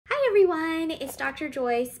everyone, it's Dr.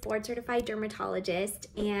 Joyce, board certified dermatologist,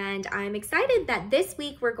 and I'm excited that this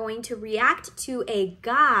week we're going to react to a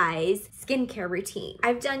guy's skincare routine.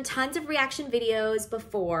 I've done tons of reaction videos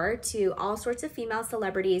before to all sorts of female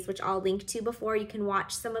celebrities, which I'll link to before. You can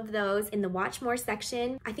watch some of those in the Watch More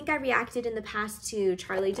section. I think I reacted in the past to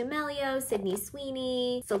Charli D'Amelio, Sydney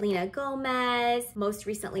Sweeney, Selena Gomez, most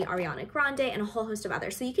recently Ariana Grande, and a whole host of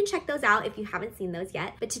others. So you can check those out if you haven't seen those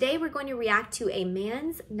yet. But today we're going to react to a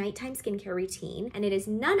man's nighttime skincare routine, and it is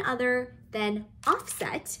none other than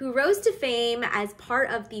Offset, who rose to fame as part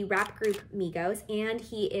of the rap group Migos, and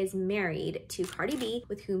he is married to Cardi B,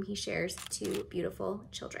 with whom he shares 2 beautiful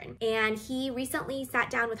children. And he recently sat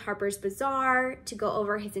down with Harper's Bazaar to go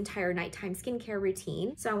over his entire nighttime skincare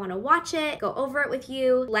routine. So I want to watch it, go over it with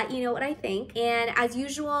you, let you know what I think. And as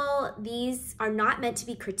usual, these are not meant to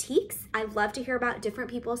be critiques. I love to hear about different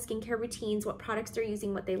people's skincare routines, what products they're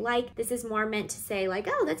using, what they like. This is more meant to say like,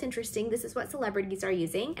 oh, that's interesting. This is what celebrities are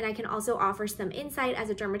using. And I can also offer some insight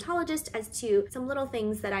as a dermatologist as to some little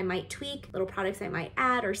things that I might tweak, little products I might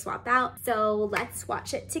add or swap out. So let's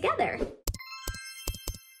watch it together.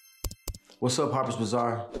 What's up, Harper's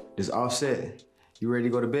Bazaar? This Offset. You ready to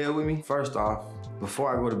go to bed with me? First off,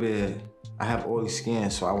 before I go to bed, I have oily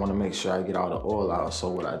skin, so I want to make sure I get all the oil out. So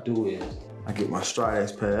what I do is I get my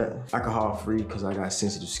Stridex pad, alcohol free because I got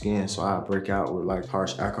sensitive skin, so I break out with like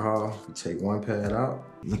harsh alcohol. You take one pad out,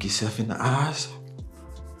 look yourself in the eyes,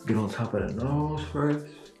 get on top of the nose first.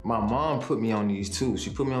 My mom put me on these too. She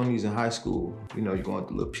put me on these in high school. You know, you're going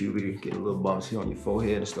through little puberty, getting little bumps here on your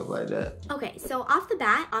forehead and stuff like that. Okay, so off the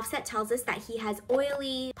bat, Offset tells us that he has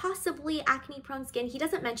oily, possibly acne-prone skin. He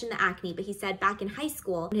doesn't mention the acne, but he said back in high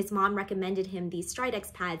school, when his mom recommended him these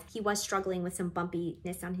Stridex pads, he was struggling with some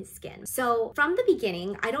bumpiness on his skin. So from the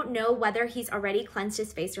beginning, I don't know whether he's already cleansed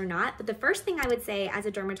his face or not, but the first thing I would say as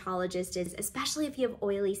a dermatologist is, especially if you have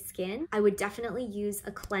oily skin, I would definitely use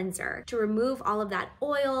a cleanser to remove all of that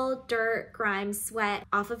oil, dirt, grime, sweat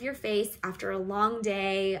off of your face after a long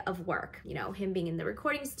day of work. You know, him being in the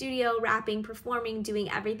recording studio, rapping, performing, doing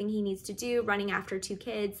everything he needs to do, running after 2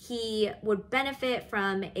 kids, he would benefit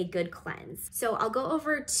from a good cleanse. So I'll go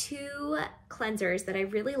over 2 cleansers that I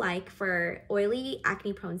really like for oily,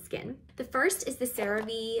 acne-prone skin. The first is the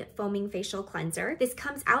Cerave Foaming Facial Cleanser. This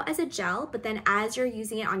comes out as a gel, but then as you're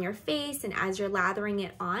using it on your face and as you're lathering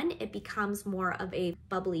it on, it becomes more of a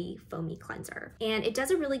bubbly, foamy cleanser. And it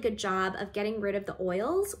does a really good job of getting rid of the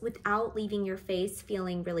oils without leaving your face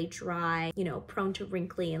feeling really dry, you know, prone to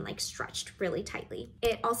wrinkly and like stretched really tightly.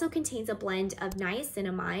 It also contains a blend of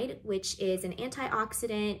niacinamide, which is an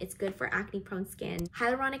antioxidant. It's good for acne-prone skin.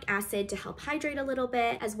 Hyaluronic acid to help hydrate a little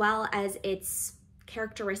bit, as well as its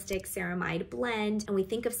characteristic ceramide blend. And we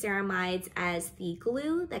think of ceramides as the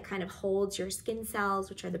glue that kind of holds your skin cells,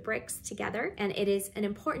 which are the bricks, together. And it is an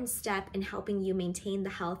important step in helping you maintain the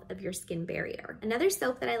health of your skin barrier. Another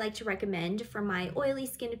soap that I like to recommend for my oily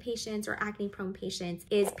skin patients or acne prone patients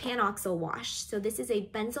is Panoxyl wash. So this is a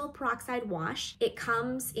benzoyl peroxide wash. It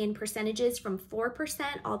comes in percentages from 4%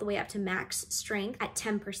 all the way up to max strength at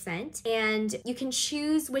 10%. And you can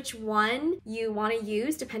choose which one you want to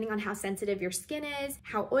use depending on how sensitive your skin is,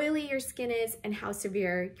 how oily your skin is, and how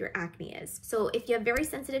severe your acne is. So if you have very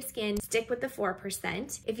sensitive skin, stick with the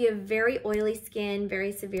 4%. If you have very oily skin,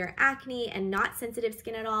 very severe acne, and not sensitive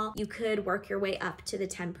skin at all, you could work your way up to the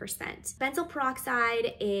 10%. Benzoyl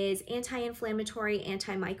peroxide is anti-inflammatory,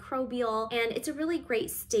 antimicrobial, and it's a really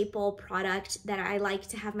great staple product that I like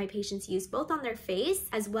to have my patients use both on their face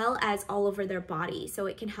as well as all over their body. So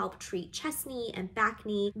it can help treat chest knee and back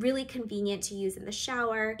knee, really convenient to use in the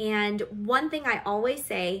shower. And one thing I always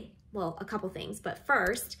say, well, a couple things, but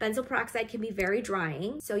first, benzoyl peroxide can be very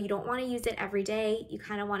drying, so you don't want to use it every day. You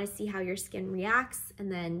kind of want to see how your skin reacts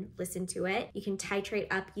and then listen to it. You can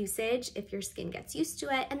titrate up usage if your skin gets used to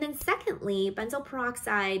it. And then secondly, benzoyl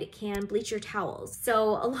peroxide can bleach your towels. So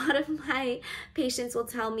a lot of my patients will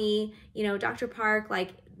tell me, you know, Dr. Park, like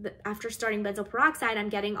after starting benzoyl peroxide, I'm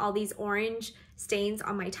getting all these orange stains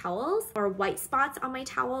on my towels or white spots on my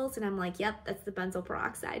towels, and I'm like, yep, that's the benzoyl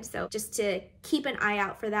peroxide. So just to keep an eye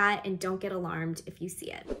out for that and don't get alarmed if you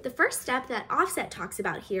see it. The first step that Offset talks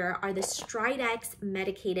about here are the Stridex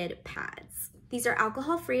medicated pads. These are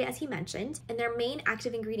alcohol-free, as he mentioned, and their main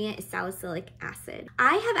active ingredient is salicylic acid.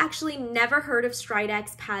 I have actually never heard of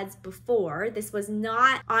Stridex pads before. This was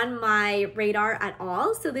not on my radar at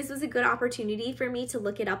all, so this was a good opportunity for me to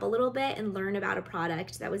look it up a little bit and learn about a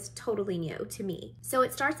product that was totally new to me. So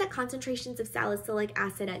it starts at concentrations of salicylic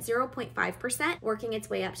acid at 0.5%, working its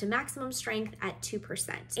way up to maximum strength at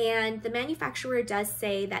 2%. And the manufacturer does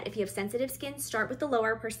say that if you have sensitive skin, start with the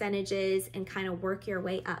lower percentages and kind of work your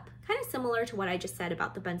way up kind of similar to what I just said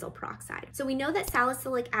about the benzoyl peroxide. So we know that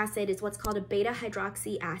salicylic acid is what's called a beta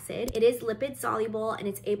hydroxy acid. It is lipid soluble and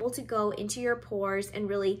it's able to go into your pores and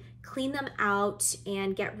really clean them out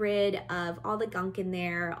and get rid of all the gunk in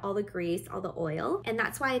there, all the grease, all the oil. And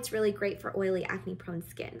that's why it's really great for oily, acne-prone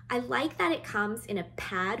skin. I like that it comes in a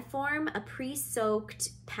pad form, a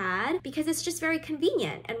pre-soaked pad, because it's just very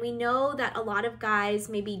convenient. And we know that a lot of guys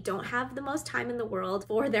maybe don't have the most time in the world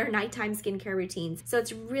for their nighttime skincare routines. So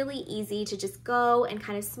it's really easy to just go and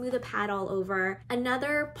kind of smooth a pad all over.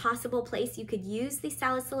 Another possible place you could use these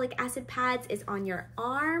salicylic acid pads is on your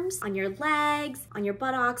arms, on your legs, on your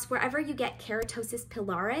buttocks, wherever you get keratosis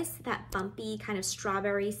pilaris, that bumpy kind of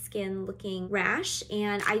strawberry skin looking rash.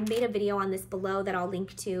 And I made a video on this below that I'll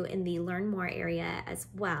link to in the learn more area as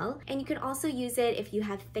well. And you can also use it if you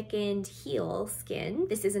have thickened heel skin.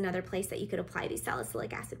 This is another place that you could apply these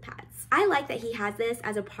salicylic acid pads. I like that he has this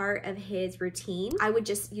as a part of his routine. I would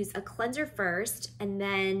just use a cleanser first and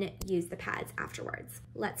then use the pads afterwards.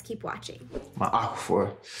 Let's keep watching. My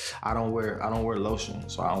Aquaphor, I don't wear lotion,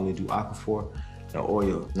 so I only do Aquaphor and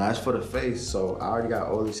oil. Now it's for the face, so I already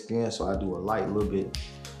got oily skin, so I do a light little bit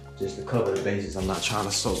just to cover the bases. I'm not trying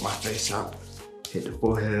to soak my face out. Hit the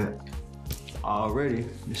forehead. Already,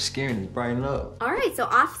 the skin is brightening up. All right, so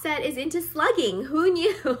Offset is into slugging. Who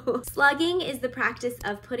knew? Slugging is the practice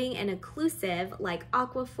of putting an occlusive like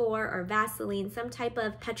Aquaphor or Vaseline, some type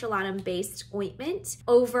of petrolatum-based ointment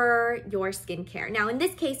over your skincare. Now, in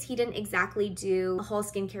this case, he didn't exactly do a whole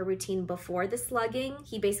skincare routine before the slugging.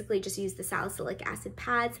 He basically just used the salicylic acid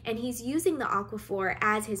pads, and he's using the Aquaphor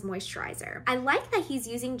as his moisturizer. I like that he's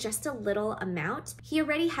using just a little amount. He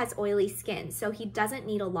already has oily skin, so he doesn't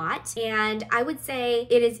need a lot. And I would say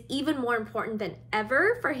it is even more important than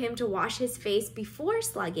ever for him to wash his face before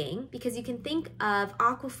slugging, because you can think of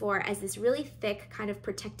Aquaphor as this really thick kind of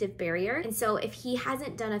protective barrier. And so if he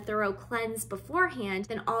hasn't done a thorough cleanse beforehand,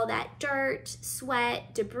 then all that dirt,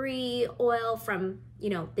 sweat, debris, oil from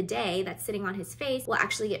the day that's sitting on his face will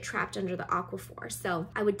actually get trapped under the Aquaphor. So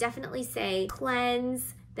I would definitely say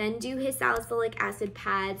cleanse, then do his salicylic acid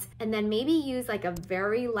pads, and then maybe use like a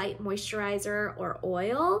very light moisturizer or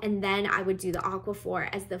oil, and then I would do the Aquaphor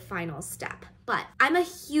as the final step. But I'm a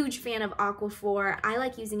huge fan of Aquaphor. I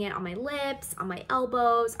like using it on my lips, on my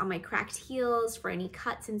elbows, on my cracked heels, for any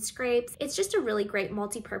cuts and scrapes. It's just a really great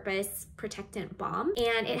multi-purpose protectant balm,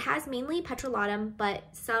 and it has mainly petrolatum, but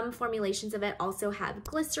some formulations of it also have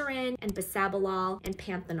glycerin and bisabolol and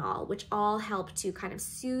panthenol, which all help to kind of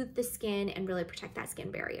soothe the skin and really protect that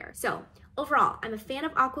skin barrier. So overall, I'm a fan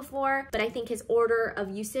of Aquaphor, but I think his order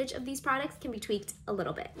of usage of these products can be tweaked a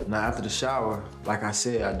little bit. Now after the shower, like I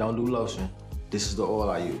said, I don't do lotion. This is the oil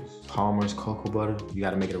I use. Palmer's cocoa butter. You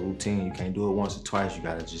gotta make it a routine. You can't do it once or twice. You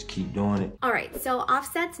gotta just keep doing it. All right, so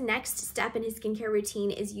Offset's next step in his skincare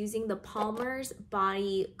routine is using the Palmer's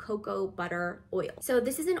Body Cocoa Butter Oil. So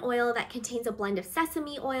this is an oil that contains a blend of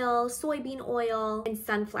sesame oil, soybean oil, and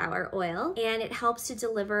sunflower oil, and it helps to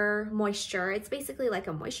deliver moisture. It's basically like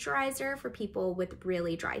a moisturizer for people with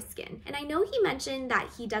really dry skin. And I know he mentioned that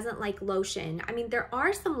he doesn't like lotion. I mean, there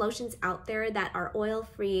are some lotions out there that are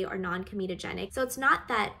oil-free or non-comedogenic. So it's not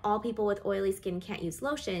that all people with oily skin can't use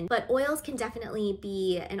lotion, but oils can definitely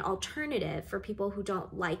be an alternative for people who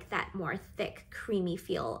don't like that more thick, creamy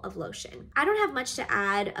feel of lotion. I don't have much to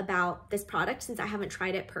add about this product since I haven't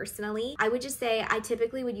tried it personally. I would just say I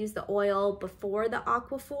typically would use the oil before the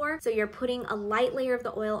Aquaphor. So you're putting a light layer of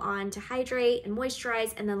the oil on to hydrate and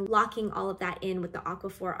moisturize, and then locking all of that in with the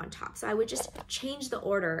Aquaphor on top. So I would just change the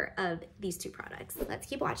order of these two products. Let's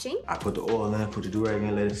keep watching. I put the oil in, put the do-rag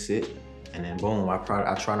in, let it sit. And then boom, I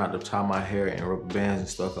try not to tie my hair in rubber bands and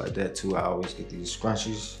stuff like that too. I always get these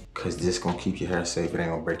scrunchies, because this gonna keep your hair safe. It ain't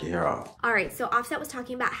gonna break your hair off. All right, so Offset was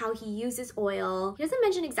talking about how he uses oil. He doesn't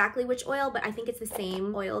mention exactly which oil, but I think it's the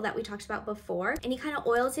same oil that we talked about before. And he kind of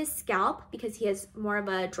oils his scalp because he has more of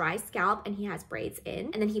a dry scalp and he has braids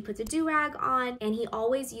in. And then he puts a do-rag on, and he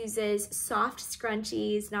always uses soft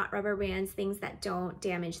scrunchies, not rubber bands, things that don't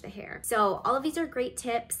damage the hair. So all of these are great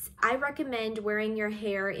tips. I recommend wearing your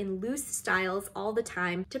hair in loose styles all the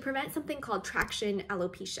time to prevent something called traction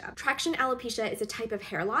alopecia. Traction alopecia is a type of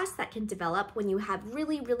hair loss that can develop when you have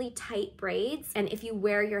really, really tight braids, and if you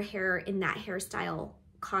wear your hair in that hairstyle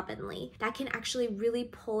commonly, that can actually really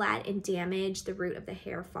pull at and damage the root of the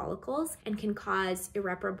hair follicles and can cause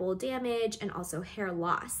irreparable damage and also hair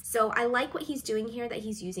loss. So I like what he's doing here, that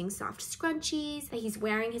he's using soft scrunchies, that he's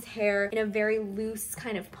wearing his hair in a very loose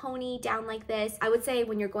kind of pony down like this. I would say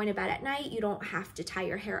when you're going to bed at night, you don't have to tie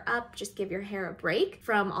your hair up, just give your hair a break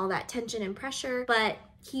from all that tension and pressure, but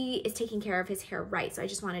he is taking care of his hair right, so I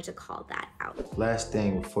just wanted to call that out. Last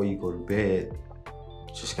thing before you go to bed,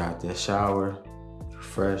 Just got that shower,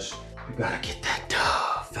 fresh. We gotta get that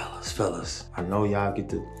dove, fellas. I know y'all get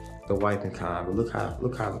the wiping kind, but look how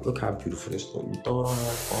beautiful this look. You throw it on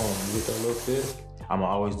that phone, you get that little fit. I'ma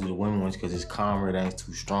always do the women ones because it's calmer, it ain't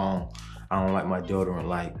too strong. I don't like my deodorant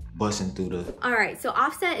like busting through the... All right, so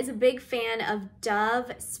Offset is a big fan of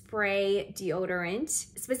Dove spray deodorant,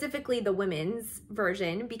 specifically the women's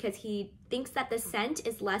version, because he thinks that the scent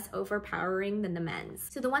is less overpowering than the men's.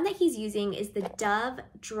 So the one that he's using is the Dove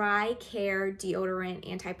Dry Care Deodorant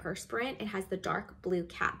Antiperspirant. It has the dark blue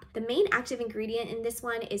cap. The main active ingredient in this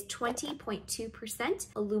one is 20.2%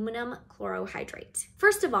 aluminum chlorohydrate.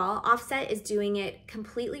 First of all, Offset is doing it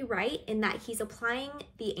completely right in that he's applying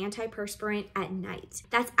the antiperspirant at night.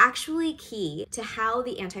 That's actually key to how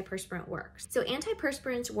the antiperspirant works. So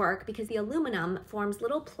antiperspirants work because the aluminum forms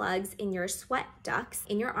little plugs in your sweat ducts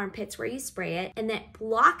in your armpits where you spray it, and that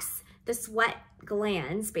blocks the sweat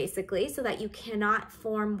glands basically so that you cannot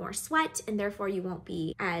form more sweat and therefore you won't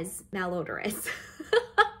be as malodorous.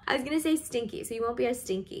 I was gonna say stinky, so you won't be as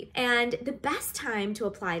stinky. And the best time to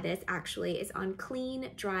apply this actually is on clean,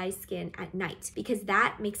 dry skin at night, because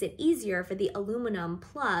that makes it easier for the aluminum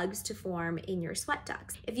plugs to form in your sweat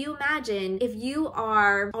ducts. If you imagine, if you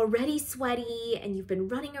are already sweaty and you've been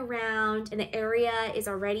running around and the area is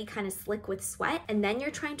already kind of slick with sweat, and then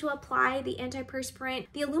you're trying to apply the antiperspirant,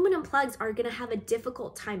 the aluminum plugs are gonna have a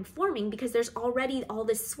difficult time forming because there's already all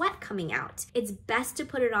this sweat coming out. It's best to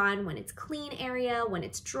put it on when it's clean area, when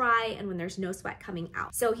it's dry, and when there's no sweat coming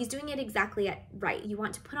out. So he's doing it exactly right. You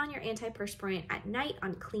want to put on your antiperspirant at night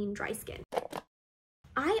on clean, dry skin.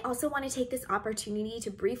 I also want to take this opportunity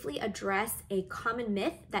to briefly address a common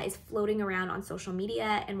myth that is floating around on social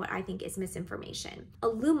media and what I think is misinformation.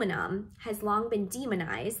 Aluminum has long been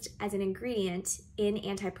demonized as an ingredient in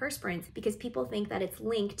antiperspirants because people think that it's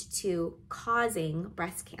linked to causing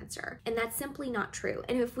breast cancer, and that's simply not true.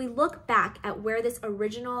 And if we look back at where this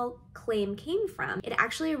original claim came from, it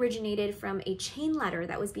actually originated from a chain letter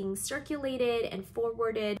that was being circulated and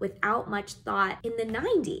forwarded without much thought in the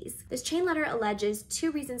 90s. This chain letter alleges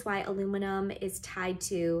two reasons why aluminum is tied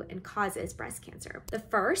to and causes breast cancer. The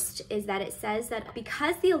first is that it says that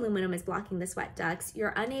because the aluminum is blocking the sweat ducts,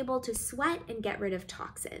 you're unable to sweat and get rid of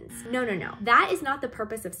toxins. No. That is not the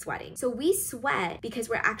purpose of sweating. So we sweat because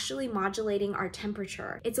we're actually modulating our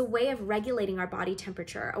temperature. It's a way of regulating our body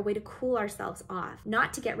temperature, a way to cool ourselves off,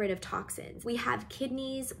 not to get rid of toxins. We have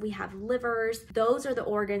kidneys, we have livers. Those are the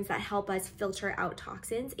organs that help us filter out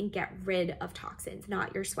toxins and get rid of toxins,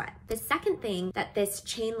 not your sweat. The second thing that this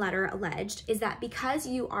chain letter alleged is that because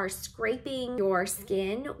you are scraping your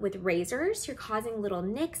skin with razors, you're causing little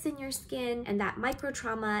nicks in your skin, and that micro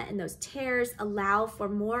trauma and those tears allow for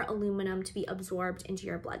more aluminum to be absorbed into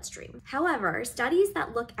your bloodstream. However, studies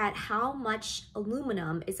that look at how much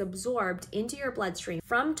aluminum is absorbed into your bloodstream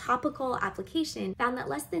from topical application found that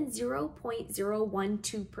less than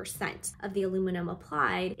 0.012% of the aluminum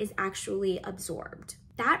applied is actually absorbed.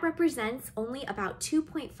 That represents only about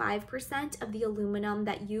 2.5% of the aluminum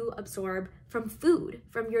that you absorb from food,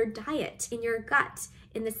 from your diet, in your gut,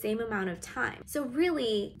 in the same amount of time. So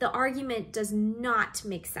really, the argument does not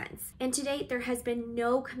make sense. And to date, there has been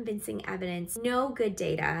no convincing evidence, no good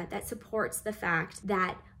data that supports the fact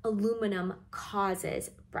that aluminum causes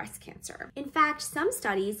breast cancer. In fact, some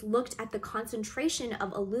studies looked at the concentration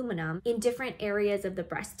of aluminum in different areas of the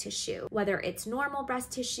breast tissue, whether it's normal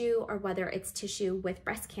breast tissue or whether it's tissue with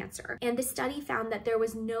breast cancer. And the study found that there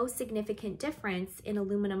was no significant difference in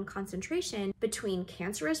aluminum concentration between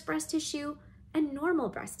cancerous breast tissue and normal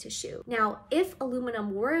breast tissue. Now, if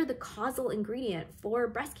aluminum were the causal ingredient for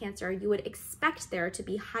breast cancer, you would expect there to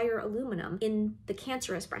be higher aluminum in the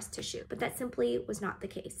cancerous breast tissue, but that simply was not the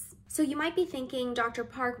case. So you might be thinking, Dr.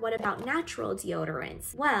 Park, what about natural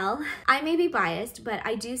deodorants? Well, I may be biased, but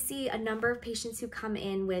I do see a number of patients who come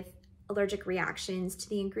in with allergic reactions to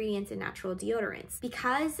the ingredients in natural deodorants.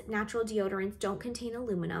 Because natural deodorants don't contain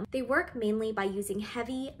aluminum, they work mainly by using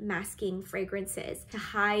heavy masking fragrances to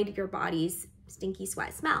hide your body's stinky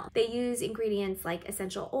sweat smell. They use ingredients like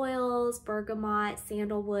essential oils, bergamot,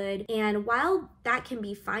 sandalwood, and while that can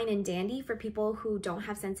be fine and dandy for people who don't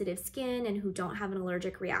have sensitive skin and who don't have an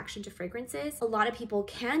allergic reaction to fragrances, a lot of people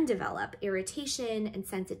can develop irritation and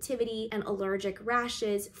sensitivity and allergic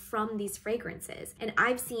rashes from these fragrances. And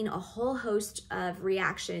I've seen a whole host of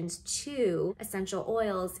reactions to essential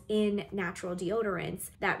oils in natural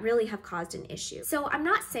deodorants that really have caused an issue. So I'm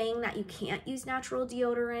not saying that you can't use natural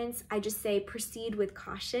deodorants. I just say proceed proceed with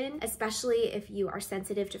caution, especially if you are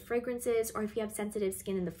sensitive to fragrances or if you have sensitive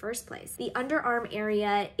skin in the first place. The underarm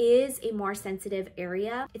area is a more sensitive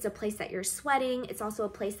area. It's a place that you're sweating. It's also a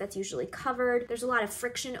place that's usually covered. There's a lot of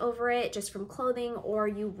friction over it just from clothing or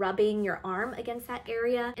you rubbing your arm against that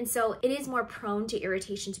area. And so it is more prone to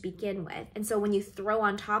irritation to begin with. And so when you throw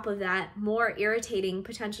on top of that more irritating,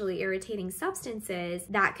 potentially irritating substances,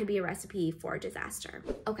 that could be a recipe for disaster.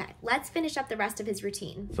 Okay, let's finish up the rest of his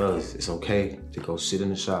routine. Fellas, it's okay to go sit in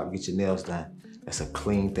the shop, get your nails done. That's a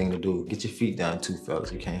clean thing to do. Get your feet done too,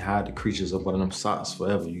 fellas. You can't hide the creatures up under them socks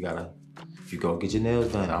forever. You gotta, if you go get your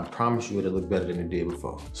nails done, I promise you it'll look better than it did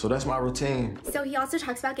before. So that's my routine. So he also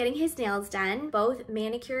talks about getting his nails done, both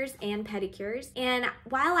manicures and pedicures. And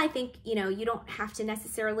while I think, you know, you don't have to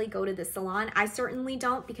necessarily go to the salon, I certainly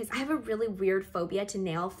don't because I have a really weird phobia to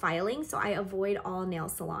nail filing, so I avoid all nail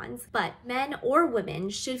salons. But men or women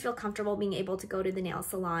should feel comfortable being able to go to the nail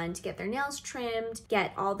salon to get their nails trimmed,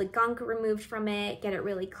 get all the gunk removed from it, get it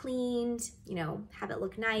really cleaned, you know, have it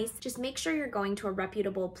look nice. Just make sure you're going to a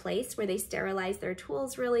reputable place where they sterilize their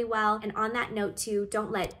tools really well. And on that note too,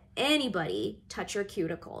 don't let anybody touch your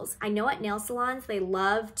cuticles. I know at nail salons, they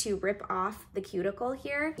love to rip off the cuticle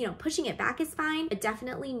here. You know, pushing it back is fine, but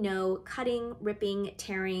definitely no cutting, ripping,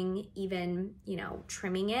 tearing, even, you know,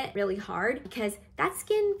 trimming it really hard because that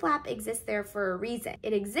skin flap exists there for a reason.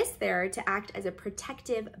 It exists there to act as a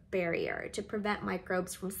protective barrier to prevent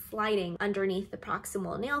microbes from sliding underneath the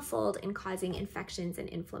proximal nail fold and causing infections and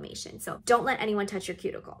inflammation. So don't let anyone touch your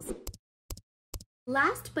cuticles.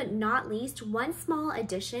 Last but not least, one small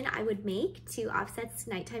addition I would make to Offset's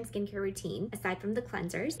nighttime skincare routine, aside from the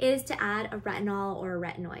cleansers, is to add a retinol or a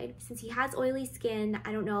retinoid. Since he has oily skin,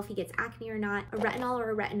 I don't know if he gets acne or not, a retinol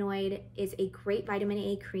or a retinoid is a great vitamin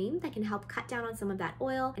A cream that can help cut down on some of that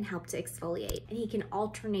oil and help to exfoliate. And he can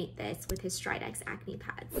alternate this with his Stridex acne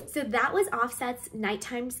pads. So that was Offset's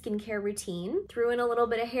nighttime skincare routine. Threw in a little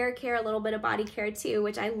bit of hair care, a little bit of body care too,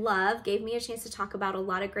 which I love. Gave me a chance to talk about a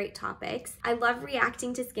lot of great topics. I love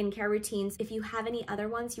reacting to skincare routines. If you have any other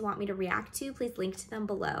ones you want me to react to, please link to them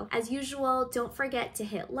below. As usual, don't forget to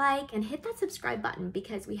hit like and hit that subscribe button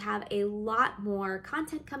because we have a lot more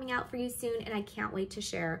content coming out for you soon and I can't wait to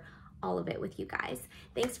share all of it with you guys.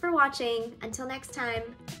 Thanks for watching. Until next time.